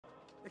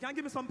You can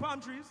give me some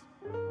palm trees?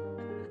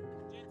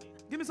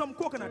 Give me some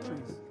coconut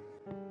trees.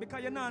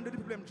 Because you're not doing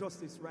the people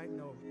justice right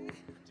now.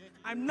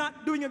 I'm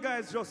not doing you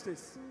guys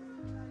justice.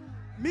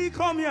 Me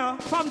come here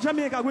from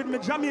Jamaica with my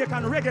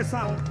Jamaican reggae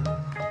song.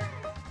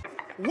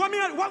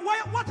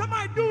 What am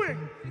I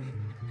doing?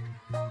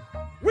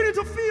 We need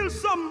to feel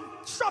some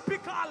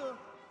tropical.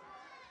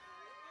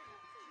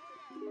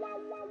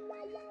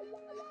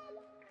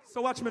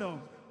 So watch me now.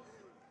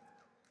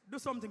 Do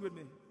something with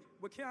me.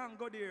 We can't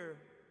go there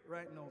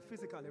right now,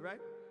 physically,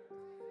 right?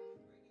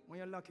 When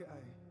you lock your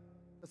eye.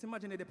 Just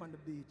imagine it up on the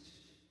beach.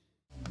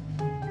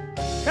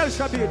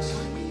 Hellshire Beach.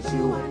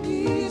 I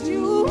need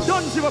you.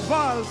 Downswell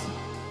Falls.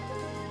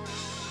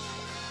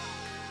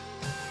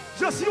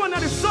 Just you under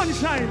the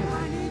sunshine.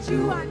 I need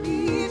you, I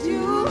need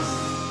you.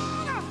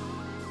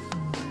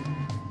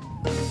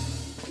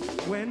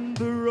 When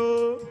the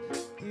road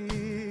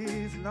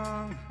is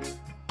long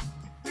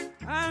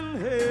and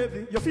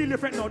heavy. You feel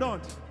different now,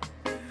 don't?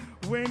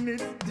 When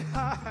it's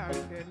dark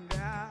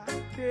and I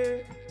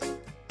can't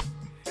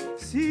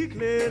see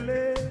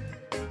clearly,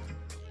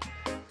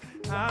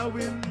 I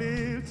will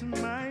lift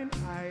mine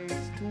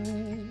eyes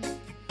to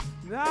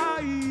the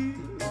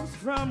hills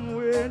from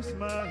whence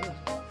my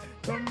help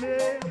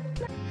cometh.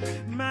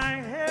 My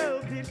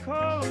help, it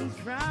comes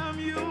from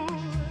you,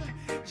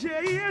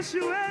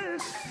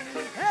 Jesus.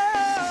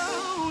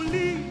 Oh,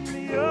 lead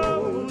me,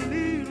 oh,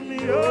 lead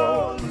me,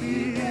 oh,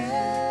 lead me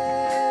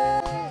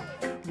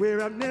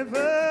where I've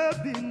never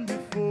been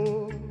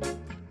before.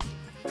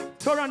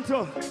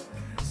 Toronto,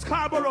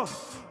 Scarborough,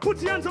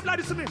 put your hands up like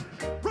this to me.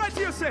 Right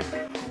here, say,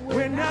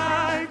 when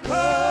I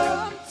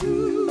come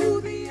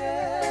to the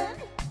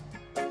end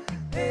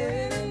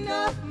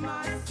of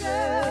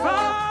myself.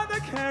 Father,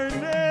 carry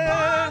me.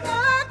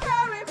 Father,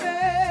 carry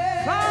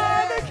me.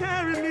 Father,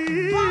 carry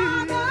me.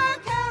 Father,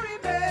 carry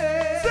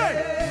me.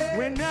 Say,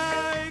 when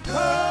I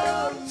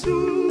come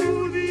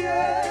to the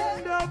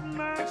end of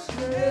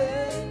myself.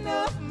 End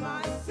of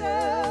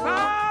myself.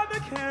 Father,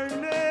 carry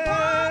me.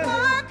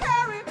 Father,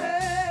 carry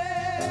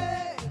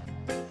me.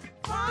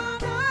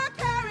 Father,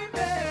 carry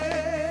me.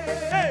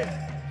 Hey,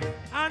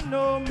 I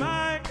know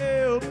my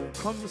help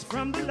comes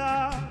from the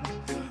Lord,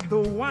 the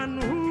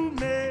one who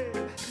made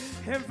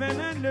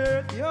heaven and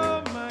earth.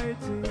 You're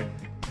mighty.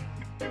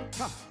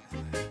 Ha.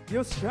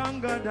 You're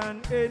stronger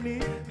than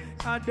any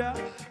other.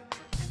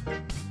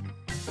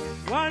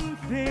 One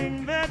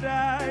thing that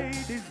I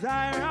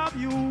desire of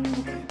you,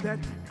 that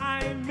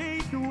I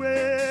may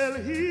dwell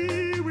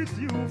here with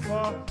you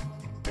for.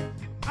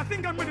 I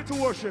think I'm ready to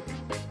worship.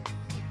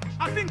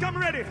 I think I'm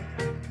ready.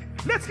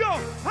 Let's go.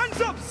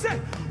 Hands up. Say,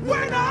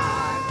 when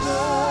I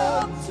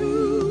Come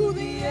to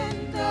the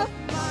end of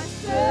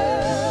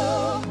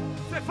myself.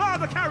 say,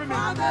 Father, carry me.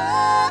 Father,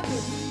 I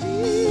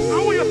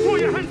want you to throw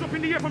your hands up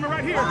in the air for me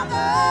right here.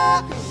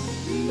 Father,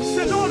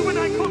 Say, Lord, when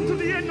I come to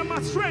the end of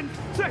my strength,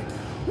 say,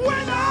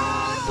 when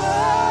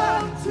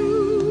I come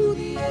to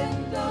the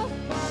end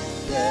of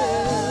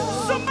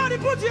myself. somebody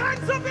put your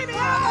hands up in the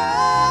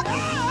air.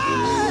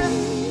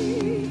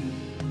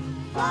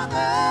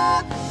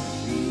 Father,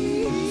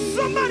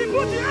 Somebody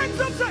put your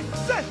hands up.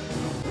 Say,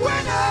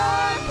 when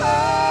I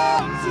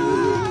come to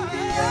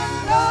the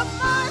end of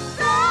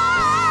myself.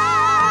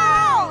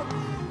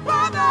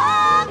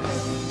 Father,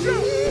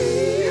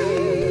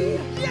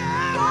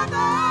 yeah.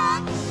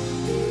 Father,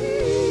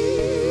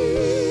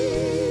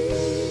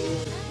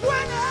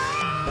 When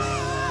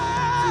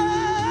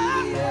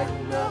the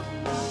end of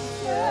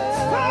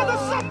myself. Father,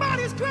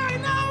 somebody's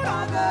crying out.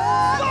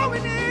 Father, Lord, we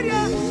need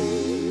you.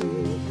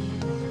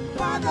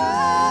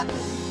 Father,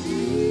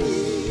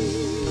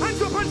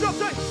 Hands up,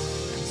 say,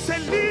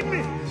 lead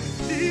me,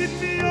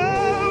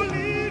 oh,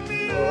 lead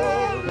me,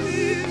 oh,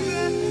 lead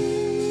me.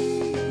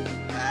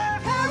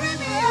 carry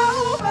me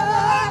over.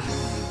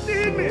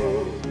 Lead me.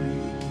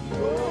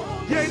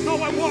 Yea,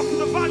 though I walk through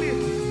the valley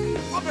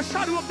of the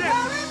shadow of death,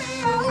 Carry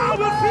me over. I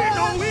will fear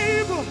no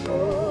evil,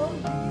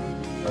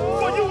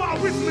 for you are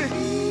with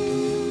me.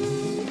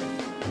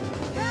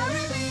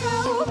 Carry me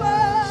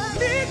over.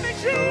 Lead me,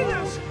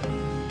 Jesus.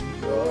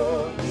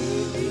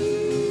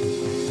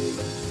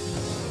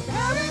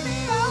 Carry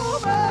me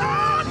over.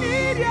 I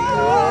need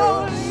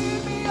you.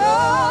 Lead me,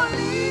 oh,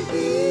 lead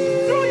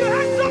me. Throw your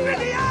hands up in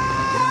the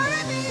air.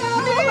 Carry me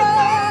over.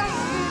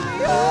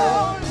 Lead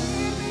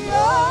Lead me,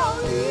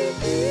 oh, lead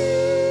me,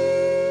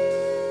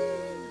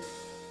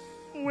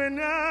 When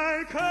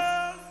I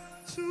come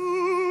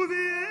to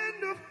the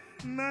end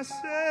of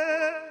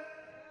myself,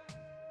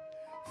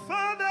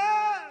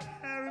 Father,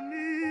 carry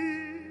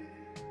me.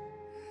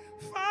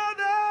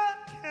 Father,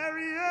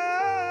 carry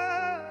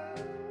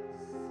us.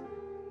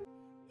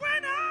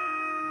 When I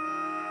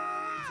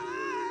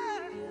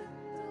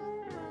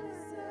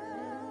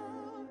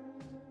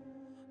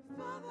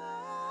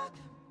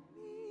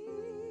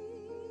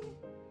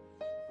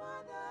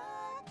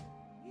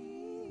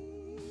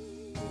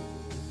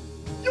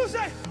you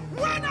say,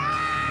 when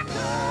I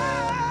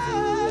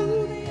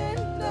to the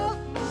end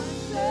of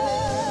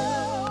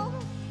myself.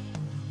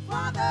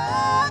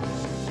 Father,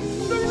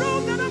 the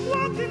road that I'm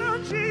walking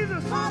on,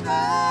 Jesus,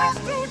 Father, it's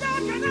too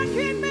dark and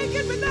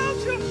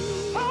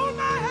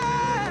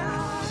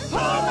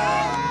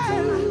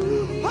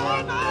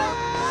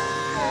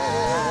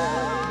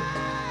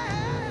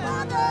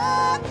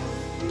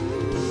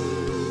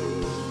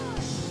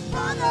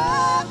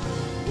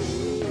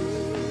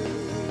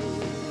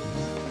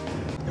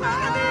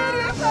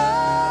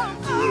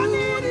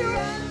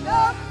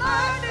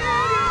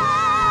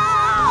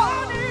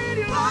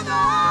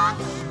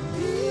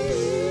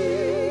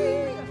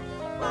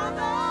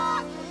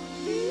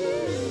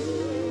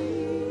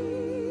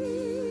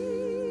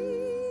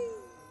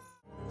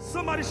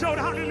Somebody shout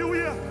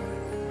hallelujah.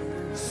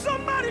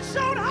 Somebody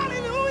shout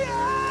hallelujah.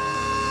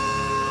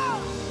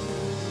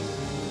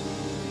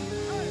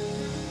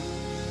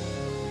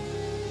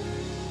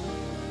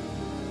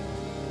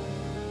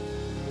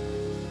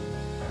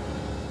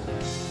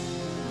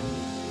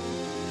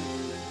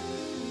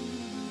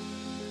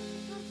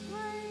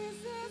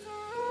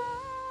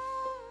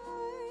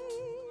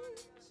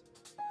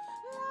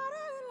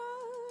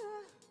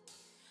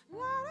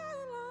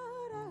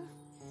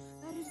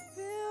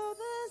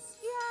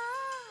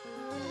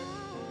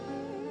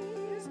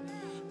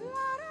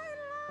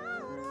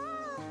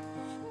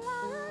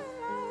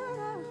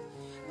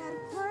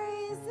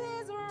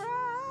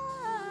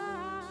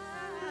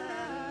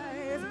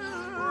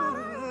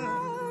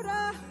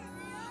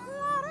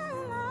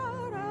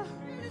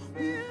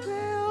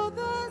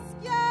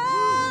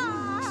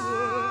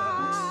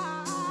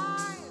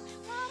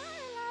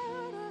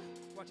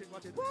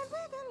 Watch it.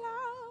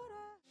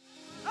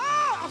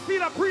 Ah, I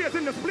feel a praise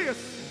in this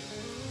place.